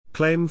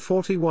claim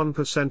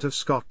 41% of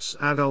Scots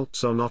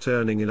adults are not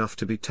earning enough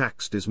to be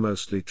taxed is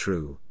mostly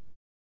true.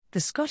 The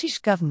Scottish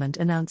Government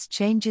announced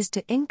changes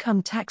to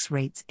income tax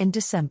rates in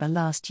December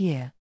last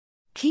year.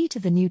 Key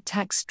to the new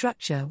tax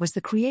structure was the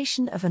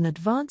creation of an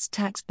advanced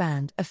tax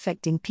band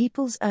affecting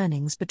people's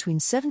earnings between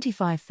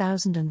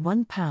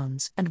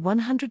 £75,001 and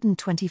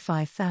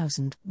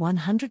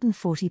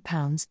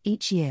 £125,140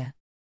 each year.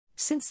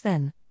 Since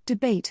then,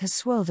 debate has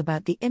swirled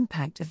about the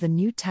impact of the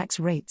new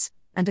tax rates,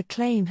 and a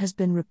claim has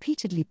been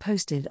repeatedly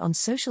posted on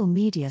social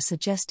media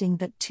suggesting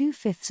that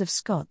 2/5 of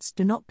Scots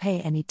do not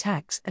pay any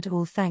tax at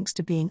all thanks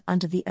to being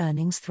under the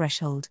earnings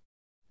threshold.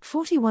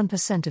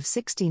 41% of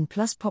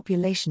 16-plus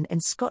population in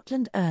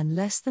Scotland earn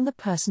less than the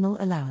personal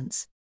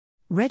allowance.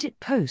 Reddit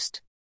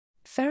post.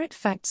 Ferret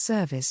Fact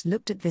Service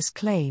looked at this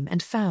claim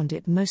and found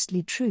it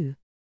mostly true.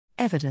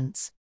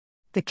 Evidence.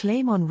 The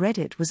claim on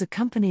Reddit was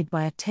accompanied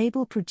by a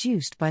table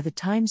produced by the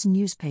Times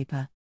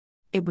newspaper.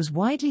 It was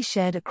widely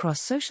shared across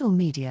social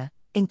media,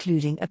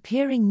 including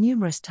appearing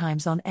numerous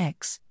times on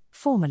X,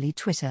 formerly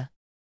Twitter.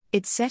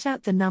 It set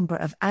out the number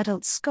of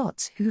adult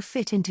Scots who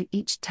fit into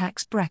each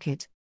tax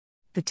bracket.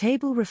 The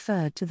table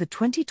referred to the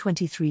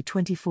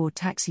 2023-24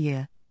 tax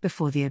year,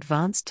 before the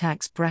advanced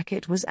tax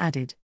bracket was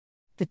added.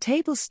 The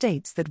table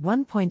states that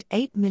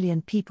 1.8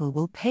 million people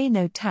will pay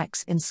no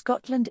tax in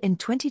Scotland in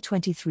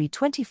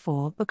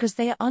 2023-24 because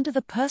they are under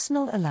the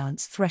personal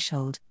allowance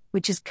threshold,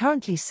 which is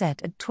currently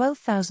set at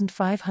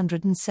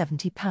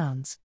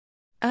 £12,570.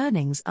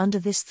 Earnings under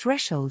this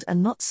threshold are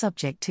not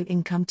subject to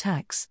income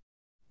tax.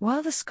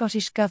 While the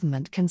Scottish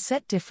Government can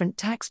set different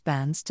tax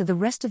bands to the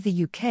rest of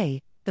the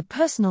UK, the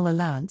personal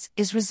allowance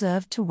is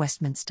reserved to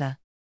Westminster.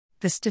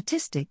 The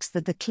statistics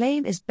that the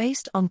claim is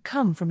based on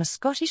come from a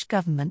Scottish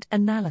Government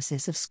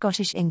analysis of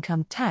Scottish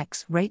income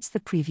tax rates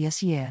the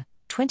previous year,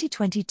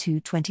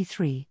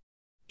 2022-23.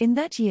 In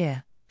that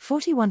year,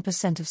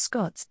 41% of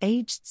Scots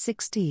aged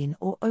 16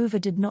 or over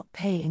did not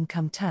pay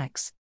income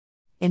tax.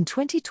 In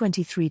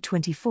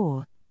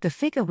 2023-24, the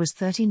figure was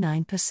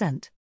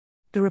 39%.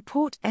 The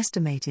report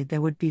estimated there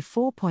would be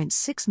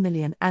 4.6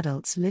 million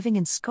adults living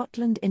in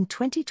Scotland in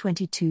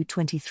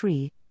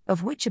 2022-23,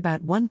 of which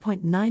about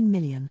 1.9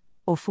 million,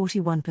 or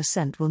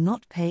 41%, will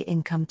not pay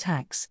income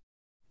tax.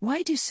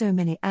 Why do so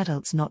many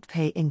adults not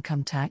pay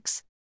income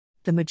tax?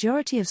 The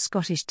majority of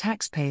Scottish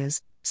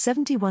taxpayers,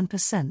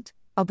 71%,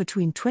 are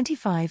between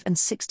 25 and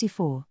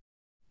 64.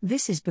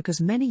 This is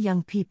because many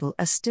young people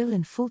are still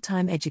in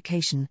full-time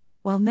education,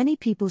 while many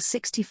people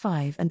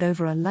 65 and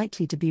over are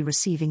likely to be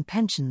receiving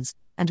pensions,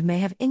 and may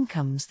have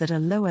incomes that are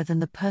lower than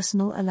the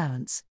personal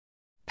allowance.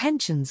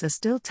 Pensions are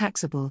still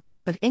taxable,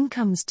 but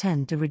incomes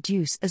tend to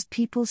reduce as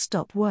people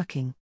stop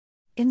working.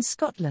 In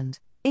Scotland,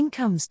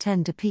 incomes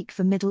tend to peak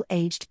for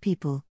middle-aged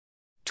people.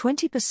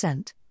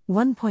 20%,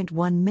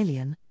 1.1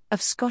 million,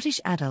 of Scottish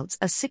adults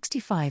are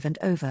 65 and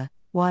over,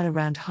 while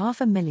around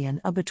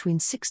 500,000 are between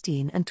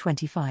 16 and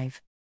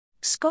 25.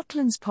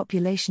 Scotland's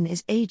population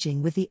is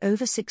aging, with the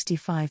over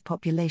 65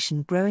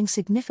 population growing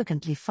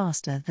significantly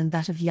faster than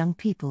that of young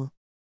people.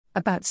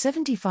 About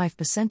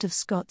 75% of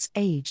Scots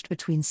aged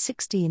between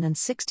 16 and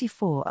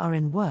 64 are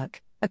in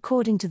work,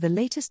 according to the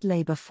latest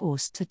labour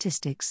force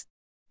statistics.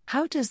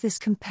 How does this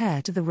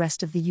compare to the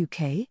rest of the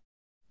UK?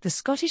 The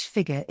Scottish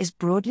figure is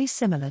broadly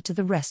similar to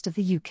the rest of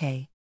the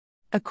UK.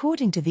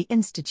 According to the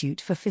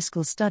Institute for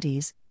Fiscal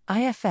Studies,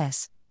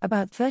 IFS,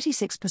 about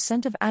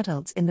 36% of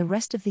adults in the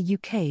rest of the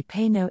UK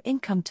pay no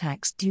income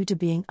tax due to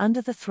being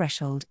under the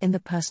threshold in the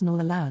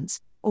personal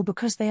allowance, or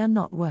because they are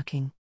not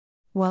working.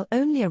 While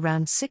only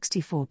around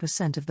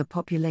 64% of the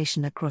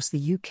population across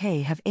the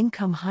UK have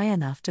income high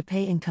enough to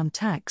pay income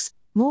tax,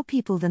 more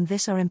people than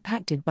this are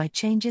impacted by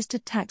changes to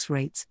tax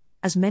rates,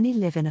 as many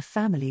live in a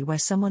family where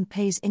someone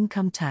pays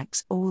income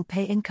tax or will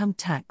pay income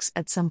tax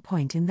at some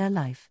point in their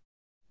life.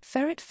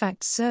 Ferret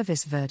Fact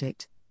Service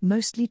verdict,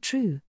 mostly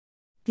true.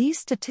 These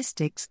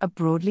statistics are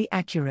broadly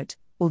accurate,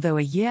 although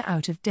a year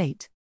out of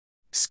date.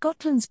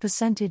 Scotland's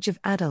percentage of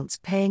adults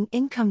paying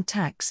income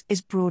tax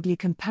is broadly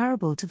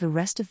comparable to the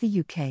rest of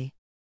the UK.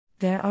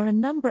 There are a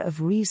number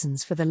of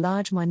reasons for the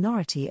large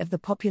minority of the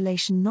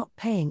population not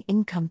paying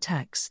income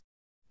tax.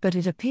 But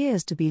it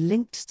appears to be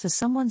linked to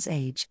someone's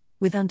age,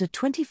 with under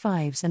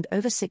 25s and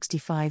over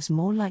 65s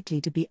more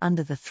likely to be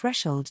under the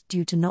threshold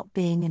due to not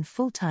being in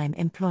full-time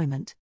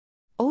employment.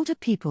 Older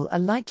people are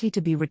likely to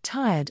be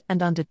retired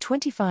and under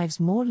 25s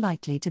more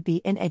likely to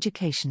be in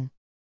education.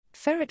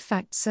 Ferret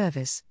Fact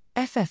Service,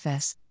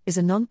 FFS, is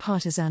a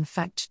non-partisan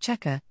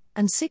fact-checker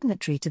and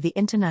signatory to the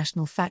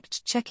International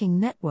Fact-Checking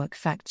Network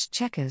Fact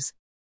Checkers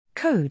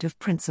Code of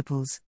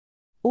Principles.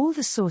 All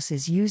the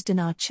sources used in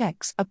our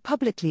checks are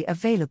publicly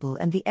available,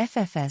 and the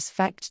FFS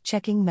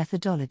fact-checking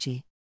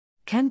methodology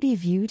can be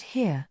viewed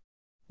here.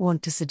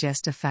 Want to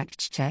suggest a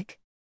fact-check?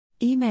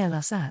 Email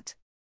us at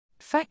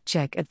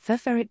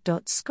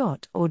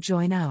factcheck@theferret.scot or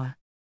join our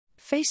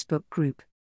Facebook group.